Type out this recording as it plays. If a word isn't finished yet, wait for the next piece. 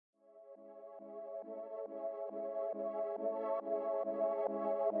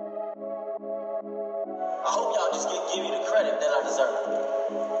I hope y'all just give me the credit that I deserve.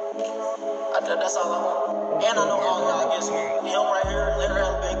 That's all I want. And I know all y'all against me. Him right here, literally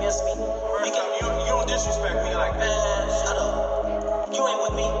have been against me. You don't disrespect me like that. Man, shut up. You ain't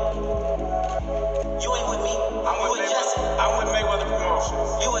with me. You ain't with me. I'm with Mayweather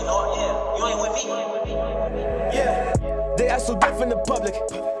Promotions. You ain't, you ain't with me. Yeah, they act so different in public.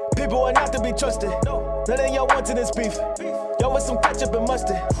 People are not to be trusted. None of y'all wanting this beef. Y'all want some ketchup and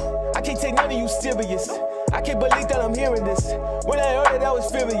mustard. I can't take none of you serious. I can't believe that I'm hearing this. When I heard it, I was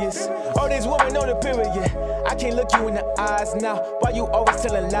furious. All these women on the period. I can't look you in the eyes now. Why you always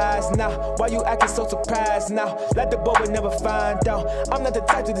telling lies now? Why you acting so surprised now? Like the boy would never find out. I'm not the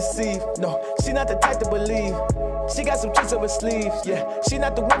type to deceive. No, she not the type to believe. She got some tricks up her sleeve. Yeah, she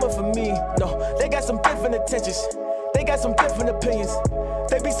not the woman for me. No, they got some different intentions. They got some different opinions.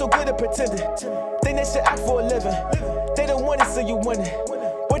 They be so good at pretending. Think they should act for a living. They don't want it, so you want it.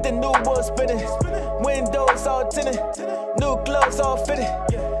 With the new world spinning, windows all tinted, new clothes all fitted.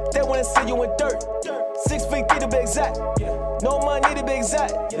 They wanna see you in dirt. 6 feet 3 to be exact. No money to be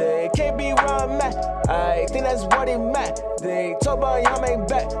exact. They can't be where I'm at. I think that's why they mad. They talk about y'all ain't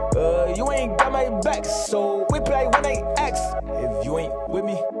back. You ain't got my back, so we play when they ask. If you ain't with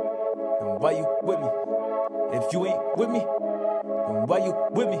me, then why you with me? If you ain't with me, then why you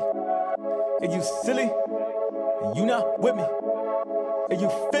with me? If you silly, then you not with me. If you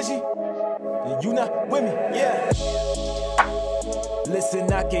fishy, then you not with me. Yeah.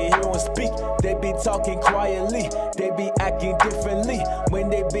 Listen, I can hear them speak. They be talking quietly. They be acting differently when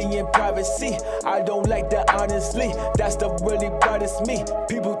they be in privacy. I don't like that, honestly. That's the really bothers me.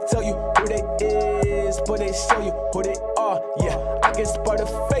 People tell you who they is, but they show you who they are. Yeah, I can spot a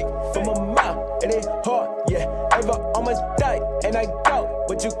fake from a mile. It ain't hard. Yeah, ever almost died, and I doubt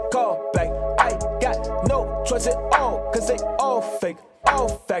what you call back. I got no trust at all, cause they all fake. All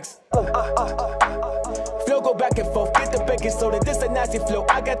facts. Flow go back and forth, get the baking soda. This a nasty flow.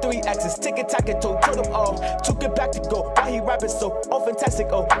 I got 3 axes, ticket tack and toe, throw them all. Took it back to go. Why he rapping so? Oh, fantastic.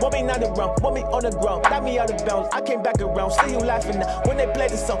 Oh, want me not around, want me on the ground, knock me out of bounds. I came back around, see you laughing now. When they play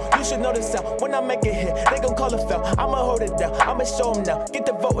the song, you should know the sound. When I make it hit, they gon' call it foul. I'ma hold it down, I'ma show them now. Get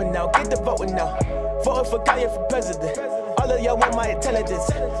the voting now, get the voting now. Voting for Kyle for president. All of y'all want my intelligence.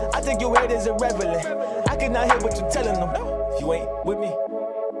 I think you haters irrelevant. I cannot hear what you telling them. If you ain't with me,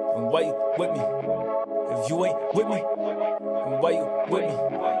 then why you with me? If you ain't with me, then why you with me?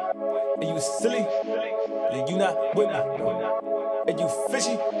 Are you silly? Then you not with me. Are you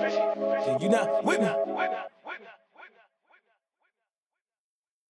fishy? Then you not with me.